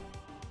we want.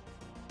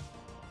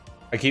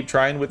 I keep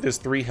trying with this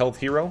 3 health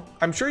hero.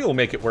 I'm sure you'll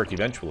make it work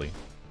eventually.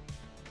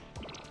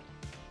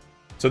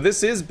 So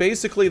this is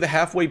basically the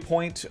halfway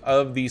point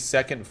of the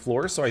second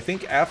floor. So I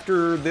think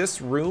after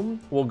this room,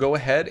 we'll go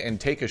ahead and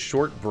take a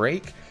short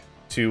break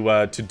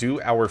to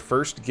do our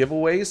first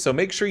giveaway. So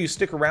make sure you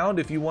stick around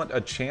if you want a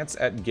chance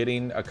at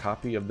getting a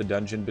copy of the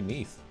Dungeon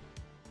Beneath.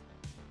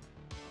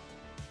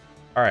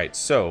 All right,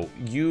 so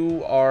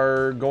you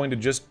are going to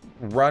just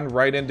run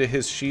right into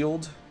his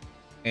shield.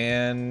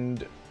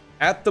 And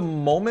at the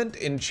moment,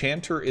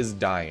 Enchanter is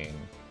dying.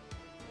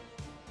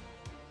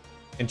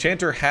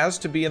 Enchanter has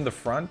to be in the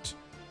front.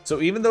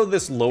 So even though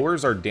this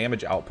lowers our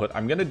damage output,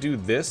 I'm going to do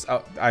this.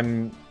 I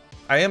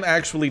am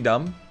actually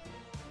dumb.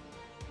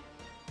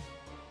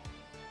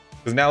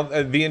 Because now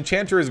the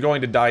Enchanter is going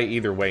to die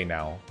either way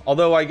now.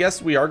 Although I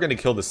guess we are going to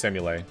kill the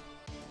Simule.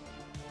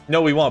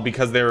 No, we won't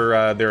because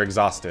they're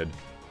exhausted.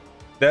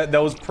 That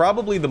was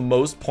probably the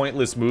most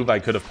pointless move I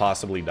could have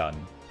possibly done.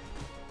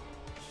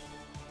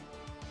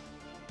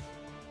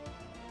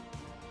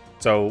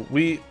 So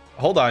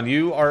hold on,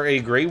 you are a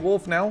Grey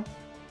Wolf now?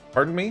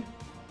 Pardon me?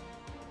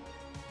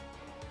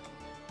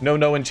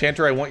 No,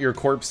 Enchanter, I want your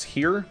corpse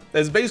here.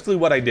 That's basically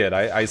what I did.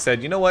 I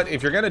said, you know what?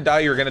 If you're going to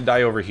die, you're going to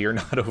die over here,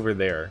 not over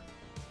there.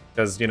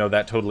 Because, you know,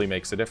 that totally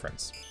makes a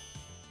difference.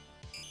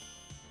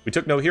 We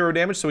took no hero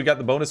damage, so we got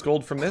the bonus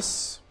gold from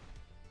this.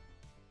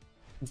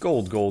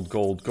 Gold,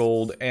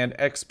 and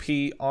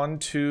XP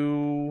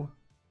onto...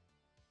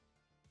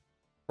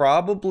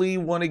 probably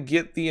want to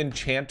get the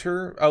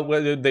Enchanter. Oh,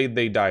 well,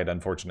 they died,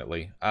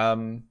 unfortunately.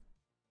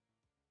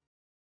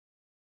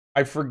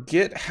 I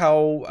forget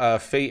how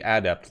Fey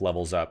Adept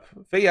levels up.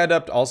 Fey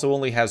Adept also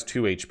only has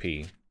 2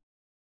 HP.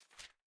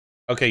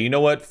 Okay, you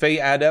know what? Fey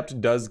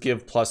Adept does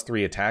give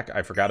 +3 attack.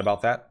 I forgot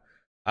about that.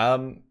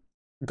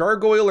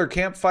 Gargoyle or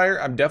Campfire,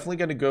 I'm definitely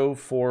going to go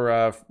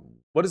for...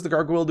 what does the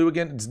Gargoyle do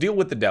again? It's deal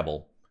with the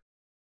devil.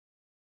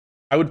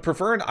 I would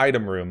prefer an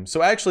item room.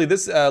 So actually,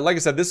 this, like I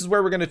said, this is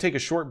where we're going to take a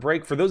short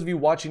break. For those of you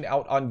watching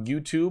out on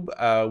YouTube,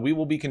 we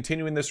will be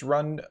continuing this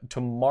run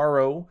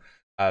tomorrow.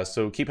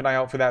 So keep an eye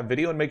out for that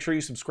video and make sure you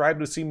subscribe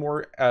to see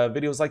more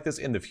videos like this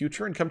in the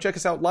future. And come check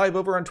us out live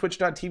over on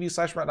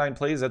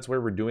twitch.tv/Rut9Plays. That's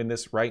where we're doing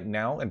this right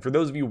now. And for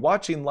those of you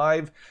watching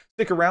live,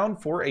 stick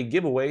around for a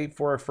giveaway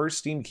for our first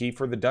Steam key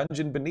for the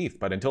Dungeon Beneath.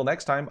 But until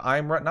next time,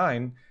 I'm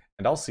Rut9,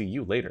 and I'll see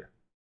you later.